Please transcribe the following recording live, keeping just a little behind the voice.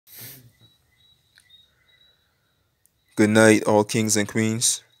Good night, all kings and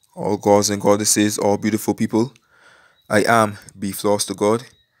queens, all gods and goddesses, all beautiful people. I am Beef Lost to God,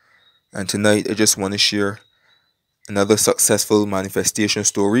 and tonight I just want to share another successful manifestation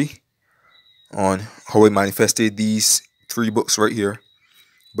story on how I manifested these three books right here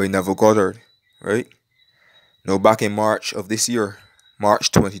by Neville Goddard. Right now, back in March of this year,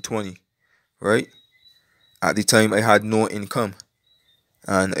 March 2020, right at the time I had no income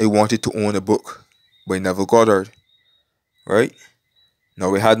and I wanted to own a book by Neville Goddard. Right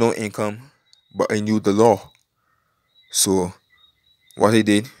now, I had no income, but I knew the law. So what I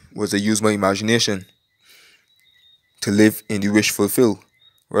did was I used my imagination to live in the wish fulfill,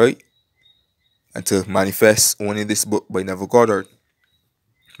 right? And to manifest owning this book by Neville Goddard,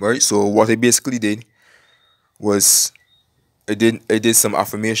 right? So what I basically did was I did some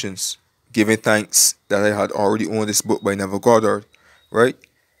affirmations, giving thanks that I had already owned this book by Neville Goddard, right?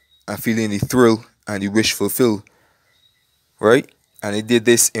 And feeling the thrill and the wish fulfill, right? And I did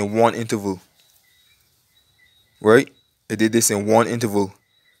this in one interval, right? I did this in one interval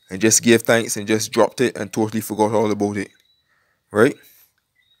and just gave thanks and just dropped it and totally forgot all about it, right?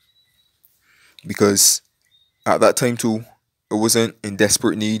 Because at that time too, I wasn't in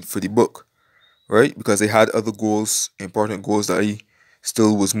desperate need for the book, right? Because I had other goals, important goals that I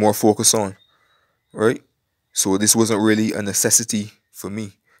still was more focused on, right? So this wasn't really a necessity for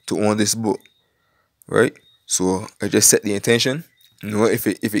me to own this book, right? So I just set the intention. You know, if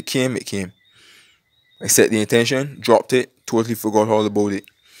it came, it came. I set the intention, dropped it, totally forgot all about it,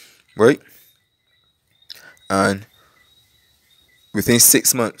 right? And within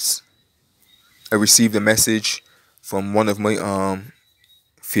 6 months, I received a message from one of my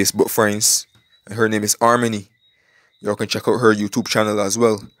Facebook friends, and her name is Harmony. Y'all can check out her YouTube channel as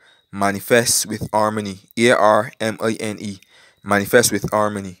well. Manifest with Harmony. Armine. Manifest with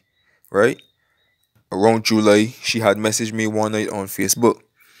Harmony. Right? Around July, she had messaged me one night on Facebook.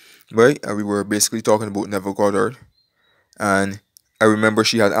 Right? And we were basically talking about Neville Goddard. And I remember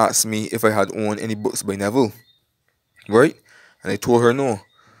she had asked me if I had owned any books by Neville. Right? And I told her no.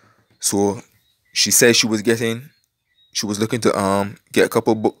 So she said she was looking to get a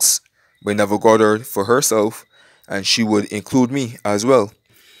couple books by Neville Goddard for herself, and she would include me as well,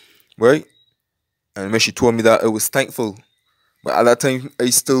 right? And when she told me that, I was thankful. But at that time,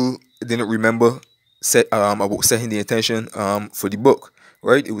 I still didn't remember about setting the intention for the book,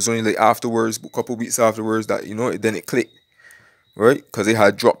 right? It was only like afterwards, a couple weeks afterwards, that then it clicked, right? Because I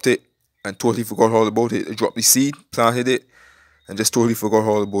had dropped it and totally forgot all about it. I dropped the seed, planted it, and just totally forgot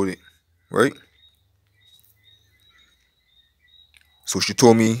all about it, right? So she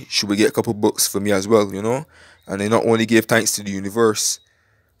told me she would get a couple books for me as well, And I not only gave thanks to the universe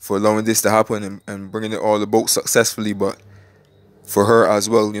for allowing this to happen and bringing it all about successfully, but for her as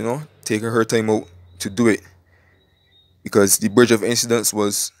well, taking her time out to do it. Because the bridge of incidents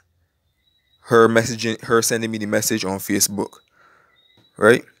was her sending me the message on Facebook,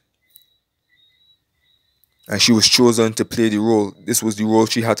 right? And she was chosen to play the role. This was the role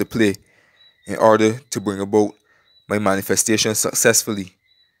she had to play in order to bring about my manifestation successfully,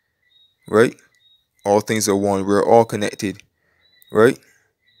 right? All things are one. We're all connected, right?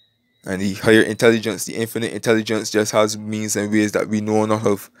 And the higher intelligence, the infinite intelligence, just has means and ways that we know not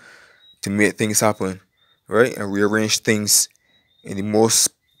of to make things happen, right? And rearrange things in the most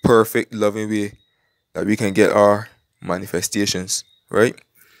perfect, loving way that we can get our manifestations, right?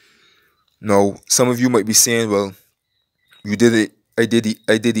 Now, some of you might be saying, well, you did it, I did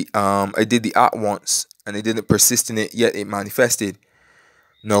the art once and I didn't persist in it, yet it manifested.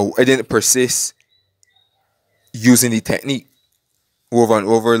 No, I didn't persist using the technique over and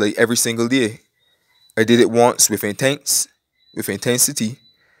over, like every single day. I did it once with intensity,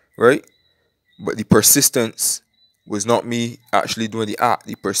 right? But the persistence was not me actually doing the act.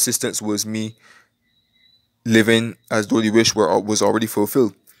 The persistence was me living as though the wish was already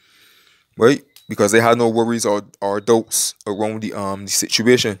fulfilled, right? Because I had no worries or doubts around the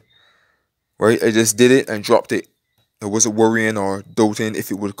situation, right? I just did it and dropped it. I wasn't worrying or doubting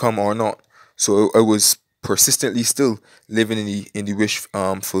if it would come or not. So I was persistently still living in the wish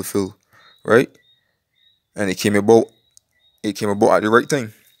fulfill, right? And it came about at the right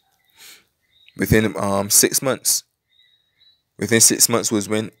time. Within 6 months. Within 6 months was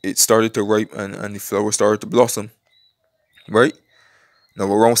when it started to ripe and the flower started to blossom, right?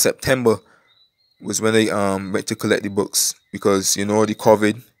 Now around September was when I went to collect the books, because the whole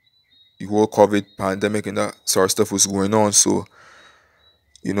COVID pandemic and that sort of stuff was going on. So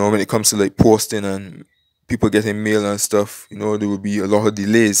when it comes to like posting and people getting mail and stuff, there would be a lot of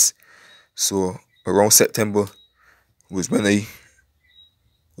delays. So around September was when I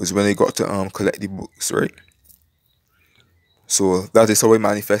got to collect the books, right? So that is how I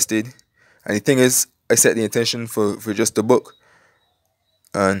manifested. And the thing is, I set the intention for just the book.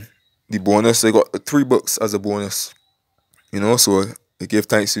 And the bonus, I got 3 books as a bonus. So I give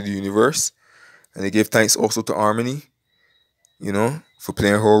thanks to the universe. And I give thanks also to Harmony, for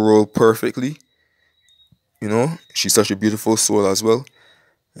playing her role perfectly. She's such a beautiful soul as well.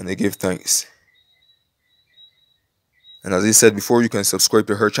 And I give thanks. And as I said before, you can subscribe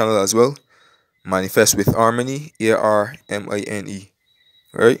to her channel as well. Manifest with Harmony, ARMINE.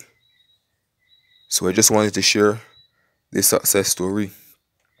 Right? So I just wanted to share this success story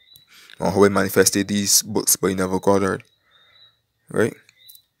on how I manifested these books by Neville Goddard. Right?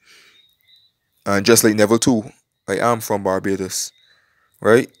 And just like Neville too, I am from Barbados.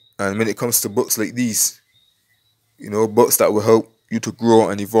 Right? And when it comes to books like these, books that will help you to grow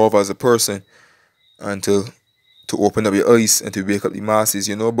and evolve as a person and to open up your eyes and to wake up the masses,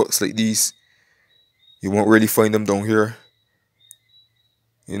 books like these, you won't really find them down here.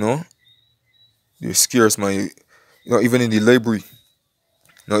 They're scarce, man. Even in the library.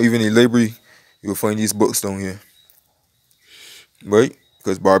 You'll find these books down here. Right?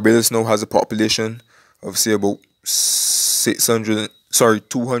 Because Barbados now has a population of, say, about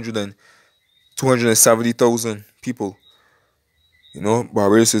 270,000 people.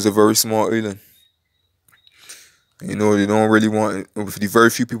 Barbados is a very small island. They don't really want, with the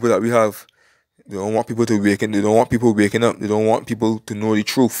very few people that we have, they don't want people to waken. They don't want people waking up. They don't want people to know the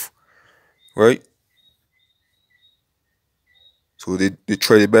truth. Right? So they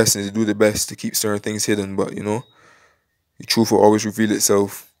try their best and they do their best to keep certain things hidden. But, the truth will always reveal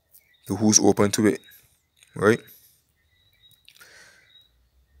itself to who's open to it. Right?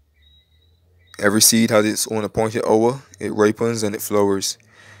 Every seed has its own appointed hour. It ripens and it flowers.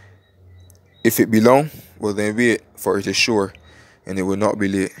 If it be long, well then wait, for it is sure, and it will not be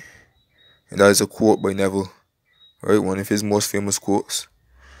late. And that is a quote by Neville. Right? One of his most famous quotes.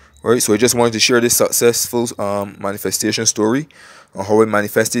 Right? So I just wanted to share this successful manifestation story on how I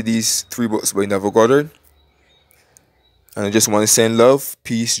manifested these 3 books by Neville Goddard. And I just want to send love,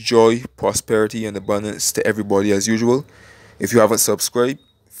 peace, joy, prosperity, and abundance to everybody as usual. If you haven't subscribed,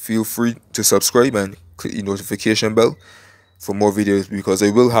 feel free to subscribe and click the notification bell for more videos, because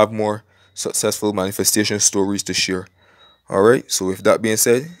I will have more successful manifestation stories to share. Alright, so with that being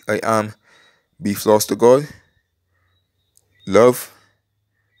said, I am Beef Lost to God, love,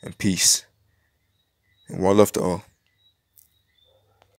 and peace. And one love to all.